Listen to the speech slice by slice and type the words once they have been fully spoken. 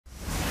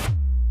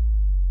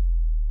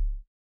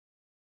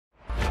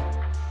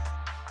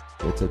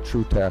It's a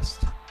true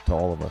test to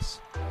all of us.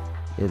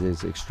 It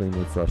is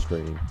extremely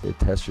frustrating. It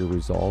tests your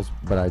resolve,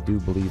 but I do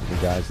believe the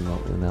guys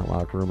in that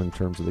locker room in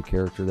terms of the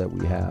character that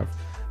we have.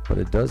 But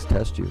it does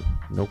test you,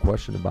 no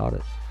question about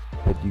it.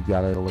 But you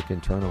got to look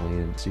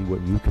internally and see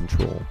what you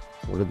control.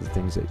 What are the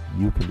things that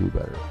you can do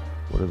better?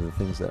 What are the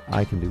things that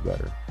I can do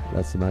better?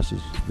 That's the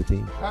message to the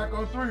team. Back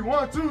on three,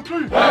 1, 2,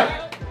 3.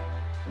 Back.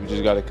 We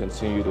just got to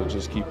continue to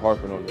just keep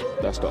harping on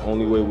it. That's the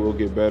only way we'll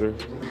get better.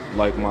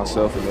 Like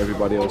myself and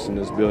everybody else in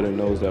this building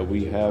knows that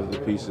we have the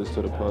pieces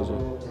to the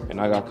puzzle,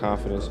 and I got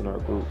confidence in our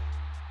group.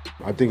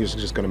 I think it's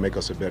just going to make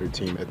us a better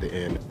team at the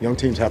end. Young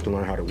teams have to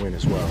learn how to win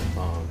as well,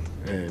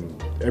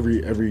 and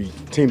every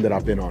team that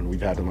I've been on,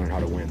 we've had to learn how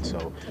to win.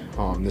 So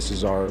this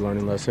is our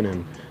learning lesson,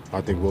 and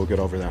I think we'll get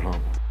over that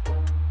hump.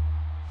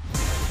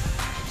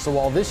 So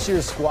while this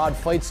year's squad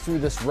fights through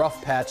this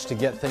rough patch to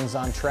get things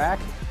on track,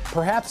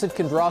 perhaps it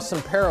can draw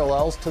some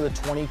parallels to the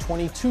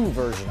 2022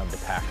 version of the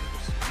Packers.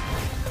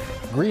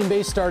 Green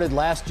Bay started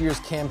last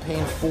year's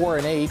campaign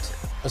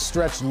 4-8, a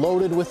stretch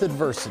loaded with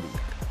adversity,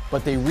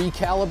 but they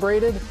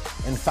recalibrated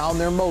and found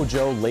their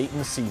mojo late in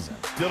the season.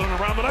 Dillon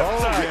around the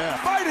left side, yeah.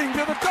 Fighting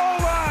to the goal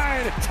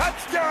line,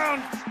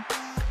 touchdown!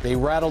 They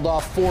rattled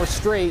off 4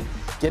 straight,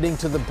 getting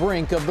to the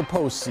brink of the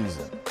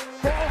postseason.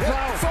 Ball's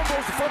out,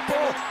 fumbles the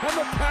football, and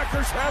the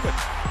Packers have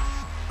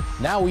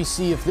it. Now we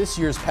see if this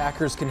year's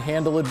Packers can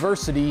handle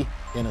adversity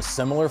in a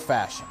similar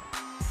fashion.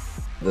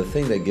 The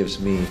thing that gives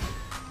me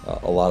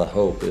a lot of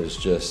hope is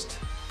just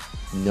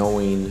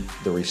knowing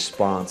the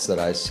response that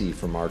I see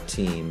from our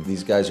team.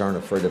 These guys aren't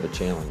afraid of a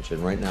challenge,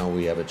 and right now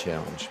we have a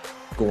challenge.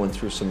 Going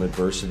through some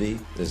adversity,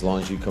 as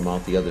long as you come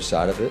out the other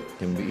side of it,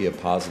 can be a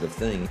positive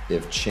thing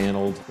if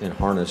channeled and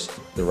harnessed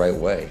the right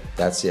way.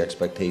 That's the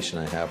expectation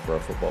I have for our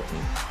football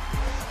team.